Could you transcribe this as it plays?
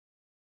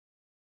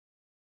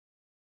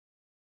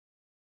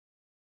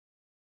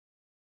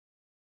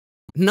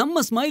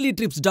நம்ம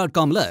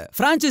smileytrips.comல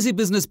franchisee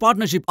business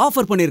partnership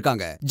offer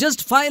பண்ணிருக்காங்க. Just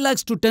 5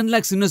 lakhs to 10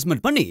 lakhs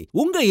investment பண்ணி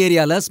உங்க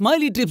ஏரியால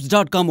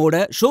smileytrips.com ஓட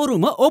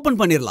ஷோரூம் ஓபன்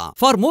பண்ணிரலாம்.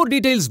 For more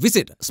details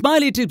visit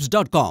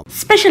smileytrips.com.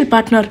 Special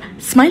partner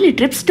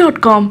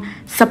smileytrips.com.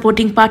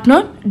 Supporting partner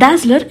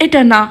Dazzler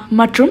Eterna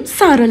மற்றும்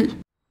Saaral.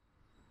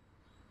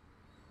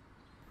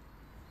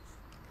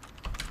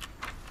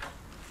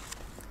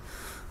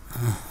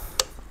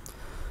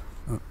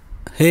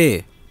 Hey.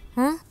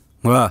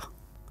 வா.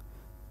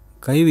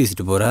 கை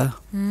வீசிட்டு போற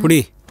புடி.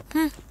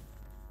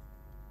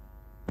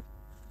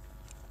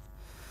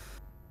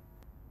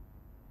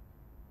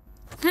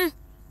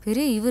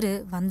 பெரிய இவரு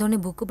வந்தோடனே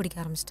புக்கு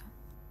படிக்க ஆரம்பிச்சிட்டான்.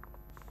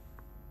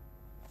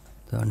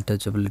 The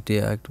Untouchability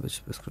Act, which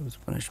prescribes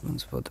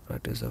punishments for the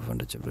practice of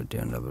untouchability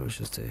and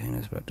abolishes the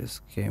heinous practice,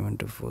 came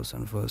into force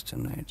on 1st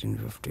in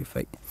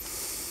 1955.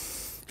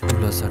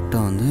 இவ்வளோ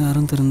சட்டம் வந்து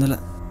யாரும் திருந்தலை.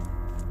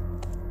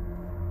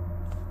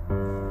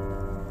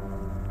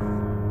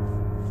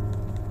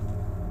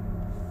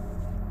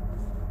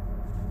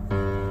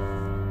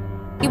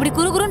 இப்படி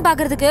குறுகுறுன்னு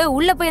பாக்குறதுக்கு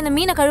உள்ள போய் அந்த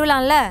மீனை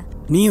கழுவலாம்ல.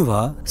 நீ வா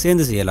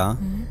சேர்ந்து செய்யலாம்.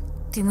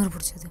 திமிர்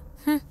பிடிச்சது.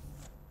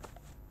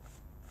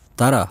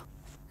 தாரா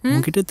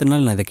உன்கிட்ட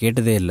திருநாள் நான் இதை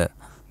கேட்டதே இல்லை.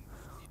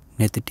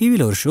 நேற்று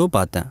டிவியில் ஒரு ஷோ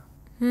பார்த்தேன்.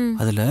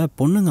 அதில்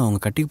பொண்ணுங்க அவங்க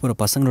கட்டிக்கு போகிற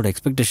பசங்களோட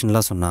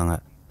எக்ஸ்பெக்டேஷன்லாம் சொன்னாங்க.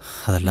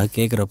 அதெல்லாம்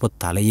கேட்குறப்போ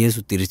தலையே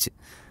சுற்றிருச்சு.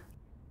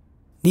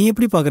 நீ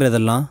எப்படி பார்க்குற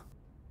இதெல்லாம்?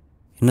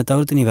 என்னை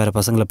தவிர்த்து நீ வேறு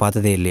பசங்களை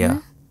பார்த்ததே இல்லையா?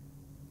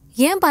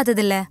 ஏன்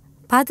பார்த்ததில்ல?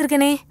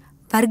 பார்த்துருக்கனே.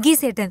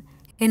 வர்கீஸ் ஏட்டன்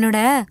என்னோட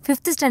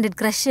 5th ஸ்டாண்டர்ட்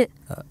க்ரஷ்ஷு.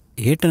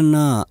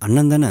 ஏட்டன்னா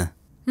அண்ணன் தானே?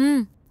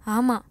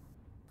 ஆமாம்.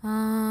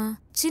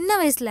 சின்ன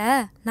வயசில்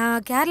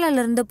நான்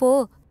கேரளாவில் இருந்தப்போ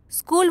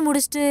ஸ்கூல்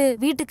முடிச்சுட்டு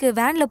வீட்டுக்கு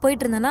வேனில்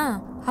போயிட்டு இருந்தேன்னா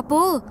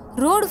அப்போது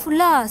ரோடு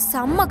ஃபுல்லாக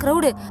செம்ம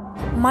க்ரௌடு.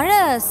 மழை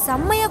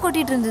செம்மையாக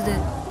கொட்டிகிட்டு இருந்தது.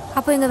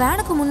 அப்போ எங்கள்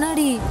வேனுக்கு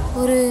முன்னாடி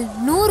ஒரு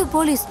 100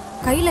 போலீஸ்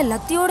கையில்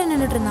லத்தியோடு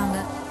நின்றுட்டு இருந்தாங்க.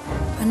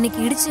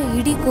 அன்னைக்கு இடித்த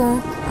இடிக்கும்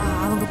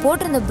அவங்க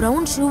போட்டிருந்த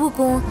ப்ரௌன்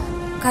ஷூவுக்கும்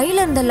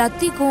கையில் இருந்த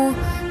லத்திக்கும்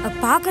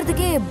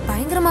பார்க்கறதுக்கே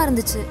பயங்கரமாக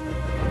இருந்துச்சு.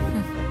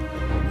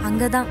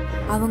 அங்கே தான்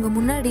அவங்க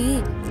முன்னாடி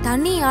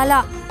தனி ஆளா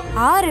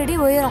 6 அடி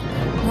உயரம்,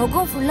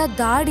 முகம் ஃபுல்லாக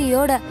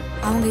தாடியோட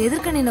அவங்க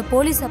எதிர்க்க நின்ன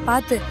போலீஸை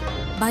பார்த்து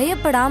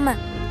பயப்படாம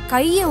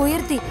கையை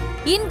உயர்த்தி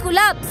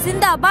இன்குலாப்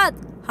சிந்தாபாத்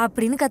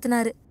அப்படின்னு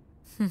கத்துனாரு.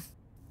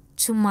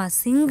 சும்மா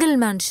சிங்கிள்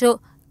மேன் ஷோ.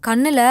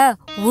 கண்ணுல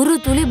ஒரு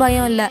துளி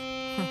பயம் இல்லை.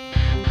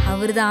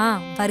 அவரு தான்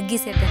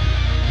வர்கீஸ் ஏட்டன்.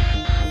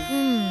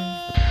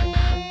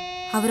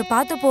 அவரை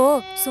பார்த்தப்போ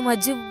சும்மா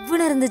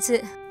ஜிவ்வுன்னு இருந்துச்சு.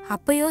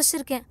 அப்போ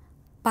யோசிச்சிருக்கேன்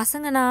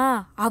பசங்கன்னா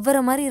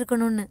அவரை மாதிரி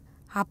இருக்கணும்னு.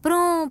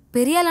 அப்புறம்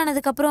பெரியாள்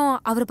ஆனதுக்கப்புறம்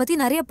அவரை பற்றி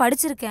நிறைய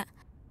படிச்சிருக்கேன்.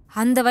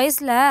 அந்த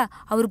வயசில்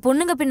அவர்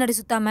பொண்ணுங்க பின்னாடி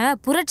சுத்தாம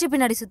புரட்சி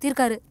பின்னாடி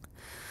சுற்றிருக்காரு.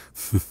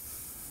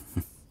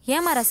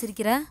 ஏமாரா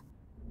சிரிக்கிற?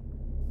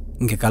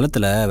 இங்கே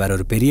காலத்தில் வேற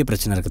ஒரு பெரிய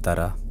பிரச்சனை இருக்கு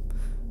தாரா.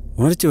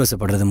 உணர்ச்சி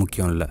வசப்படுறது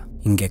முக்கியம் இல்லை.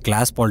 இங்கே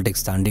கிளாஸ்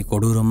பாலிடிக்ஸ் தாண்டி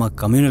கொடூரமாக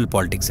கம்யூனல்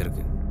பாலிடிக்ஸ்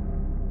இருக்குது.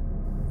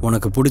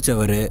 உனக்கு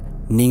பிடிச்சவர்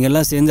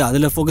நீங்கள்லாம் சேர்ந்து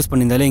அதில் ஃபோக்கஸ்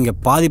பண்ணியிருந்தாலே இங்கே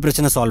பாதி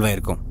பிரச்சனை சால்வ்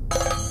ஆகிருக்கும்.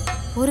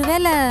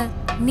 ஒருவேளை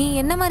நீ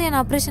என்ன மாதிரியான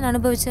ஆப்ரேஷன்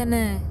அனுபவிச்சேன்னு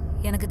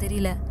எனக்கு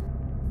தெரியல.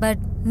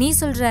 பட் நீ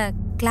சொல்கிற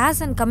கிளாஸ்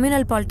அண்ட்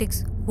கம்யூனல்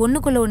பாலிடிக்ஸ்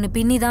ஒன்றுக்குள்ளே ஒன்று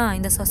பின்னி தான்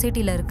இந்த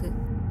சொசைட்டியில் இருக்குது.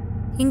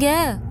 இங்கே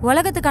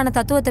உலகத்துக்கான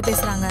தத்துவத்தை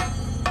பேசுகிறாங்க.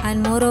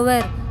 அண்ட்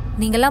மோரோவர்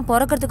நீங்கள்லாம்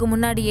பிறக்கிறதுக்கு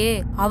முன்னாடியே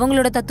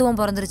அவங்களோட தத்துவம்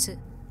பிறந்துருச்சு.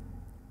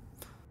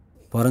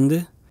 பிறந்து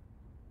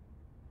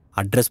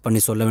அட்ரஸ் பண்ணி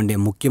சொல்ல வேண்டிய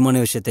முக்கியமான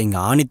விஷயத்தை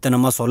இங்கே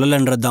ஆணித்தனமாக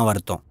சொல்லலைன்றது தான்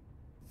வருத்தம்.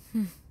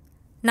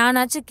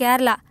 நானாச்சும்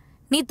கேரளா,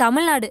 நீ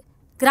தமிழ்நாடு.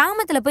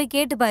 கிராமத்தில் போய்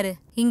கேட்டுப்பாரு.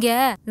 இங்கே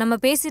நம்ம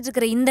பேசிட்டு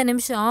இருக்கிற இந்த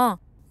நிமிஷம்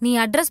நீ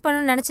அட்ரஸ்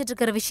பண்ணணும்னு நினச்சிட்டு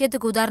இருக்கிற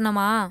விஷயத்துக்கு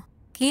உதாரணமா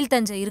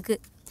கீழ்த்தஞ்சை இருக்கு.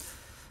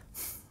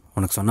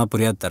 உனக்கு சொன்னா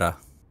புரியாது தரா,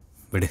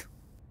 விடு.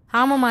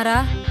 ஆமாமாரா,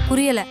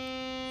 புரியலை.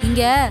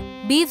 இங்கே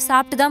பீஃப்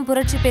சாப்பிட்டு தான்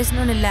புரட்சி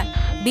பேசணும்னு இல்லை,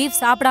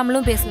 பீஃப்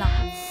சாப்பிடாமலும் பேசலாம்.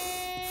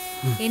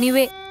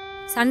 எனிவே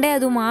சண்டே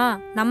அதுவுமா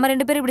நம்ம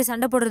 2 பேரும் இப்படி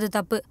சண்டை போடுறது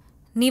தப்பு.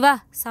 நீ வா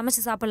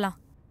சமைச்சு சாப்பிடலாம்.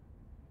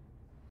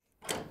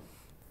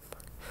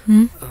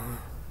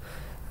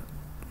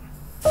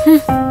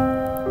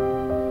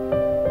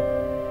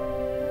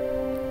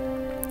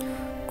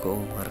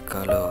 கோவமா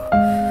இருக்காளோ?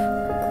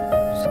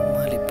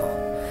 சமாளிப்போம்.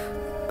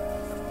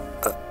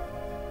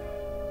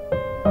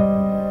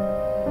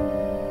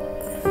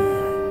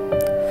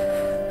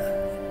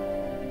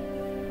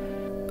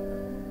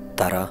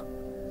 தரா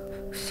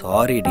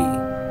சாரிடி.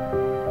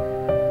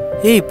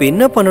 ஏய் இப்போ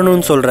என்ன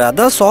பண்ணணும்னு சொல்ற?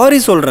 அதான் சாரி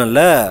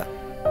சொல்றேன்ல.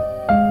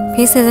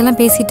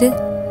 பேசுறதெல்லாம் பேசிட்டு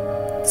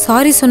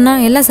சாரி சொன்னா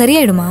எல்லாம்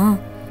சரியாயிடுமா?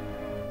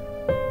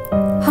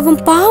 அவன்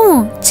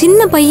பாவம்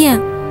சின்ன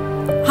பையன்.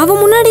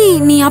 அவன் முன்னாடி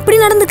நீ அப்படி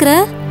நடந்துக்கிற?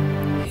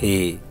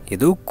 ஏய்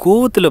ஏதோ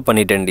கோவத்துல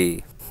பண்ணிட்டேன்டி,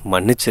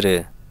 மன்னிச்சிரு.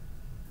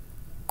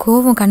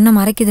 கோவம் கண்ணை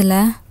மறைக்குதுல்ல.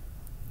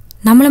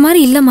 நம்மள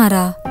மாதிரி இல்லை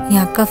மாறா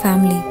என் அக்கா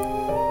ஃபேமிலி.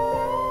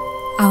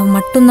 அவன்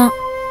மட்டும்தான்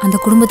அந்த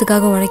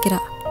குடும்பத்துக்காக உழைக்கிறா.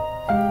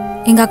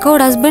 எங்கள்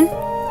அக்காவோட ஹஸ்பண்ட்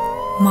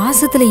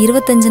மாசத்துல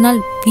 25 நாள்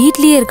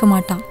வீட்லயே இருக்க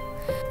மாட்டான்.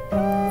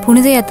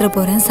 புனித யாத்திரை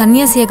போறேன்,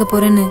 சன்னியாசியாக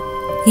போறேன்னு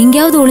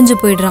எங்கேயாவது ஒளிஞ்சு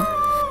போயிடுறான்.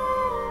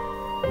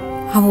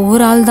 அவ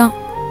ஒரு ஆள் தான்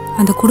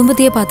அந்த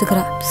குடும்பத்தையே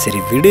பாத்துக்கிறா. சரி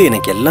விடு,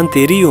 எனக்கு எல்லாம்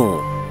தெரியும்.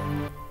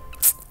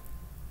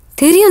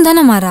 தெரியும்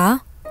தானே மாறா?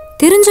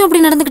 தெரிஞ்சும்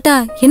அப்படி நடந்துக்கிட்டா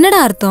என்னடா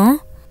அர்த்தம்?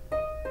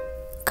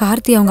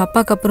 கார்த்தி அவங்க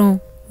அப்பாக்கு அப்புறம்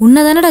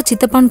உன்னை தானடா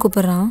சித்தப்பான்னு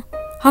கூப்பிடுறான்.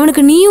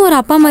 அவனுக்கு நீயும் ஒரு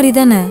அப்பா மாதிரி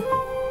தானே.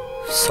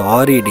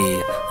 Sorry D,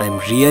 I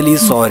am really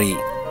sorry.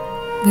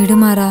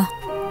 விடுமாறா,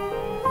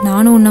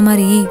 நானும் உன்ன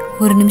மாதிரி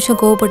ஒரு நிமிஷம்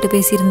கோவப்பட்டு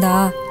பேசியிருந்தா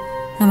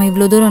நம்ம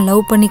இவ்வளோ தூரம்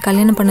லவ் பண்ணி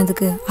கல்யாணம்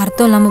பண்ணதுக்கு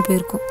அர்த்தம் இல்லாமல்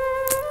போயிருக்கும்.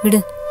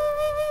 விடு.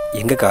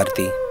 எங்க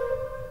கார்த்தி?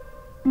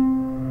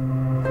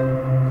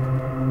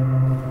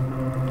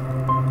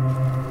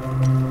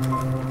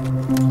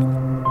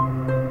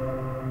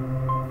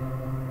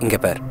 இங்க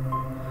பார்,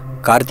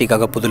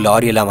 கார்த்திக்காக புது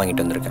லாரி எல்லாம்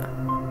வாங்கிட்டு வந்திருக்கேன்.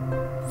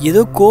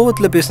 ஏதோ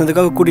கோவத்தில்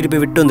பேசுனதுக்காக கூட்டிட்டு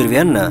போய் விட்டு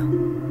வந்துருவியா என்ன?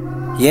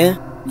 ஏன்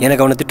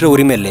எனக்கு அவனை திட்டுற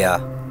உரிமை இல்லையா?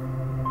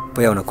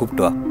 போய் அவனை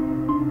கூப்பிட்டு வா.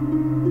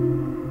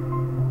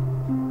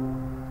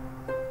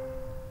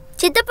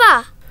 சித்தப்பா,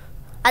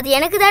 அது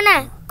எனக்கு தானே,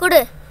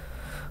 கொடு.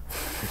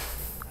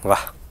 வா.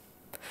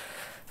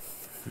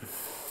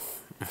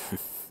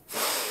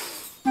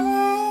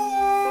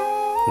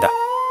 இந்தா.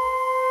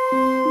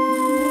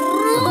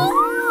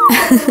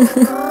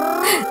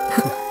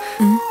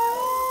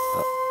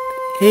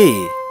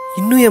 ஏய்,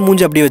 இன்னும் என்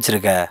மூஞ்சி அப்படியே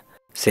வச்சிருக்க?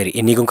 சரி,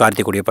 இன்னைக்கும்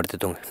கார்த்திக் கூடிய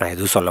படுத்து தூங்க, நான்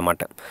எதுவும் சொல்ல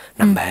மாட்டேன்.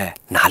 நம்ம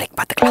நாளைக்கு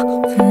பார்த்துக்கலாம்.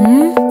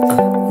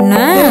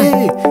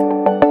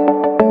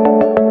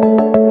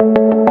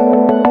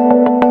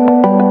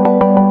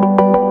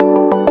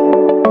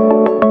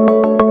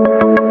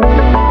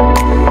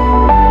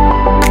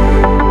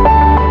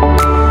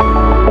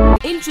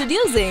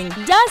 Introducing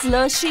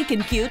Dazzler Chic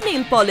and Cute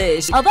Nail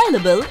Polish.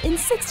 Available in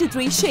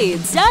 63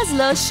 shades.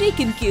 Dazzler Chic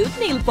and Cute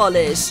Nail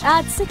Polish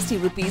at 60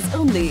 rupees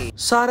only.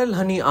 Saaral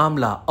Honey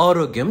Amla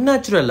Aarogyam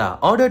Naturala.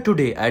 Order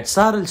today at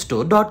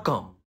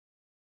saaralstore.com.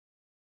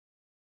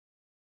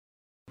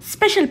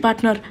 Special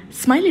partner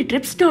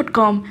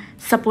SmileyTrips.com.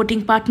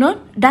 Supporting partner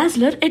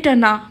Dazzler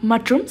Eterna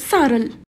மற்றும் Saaral.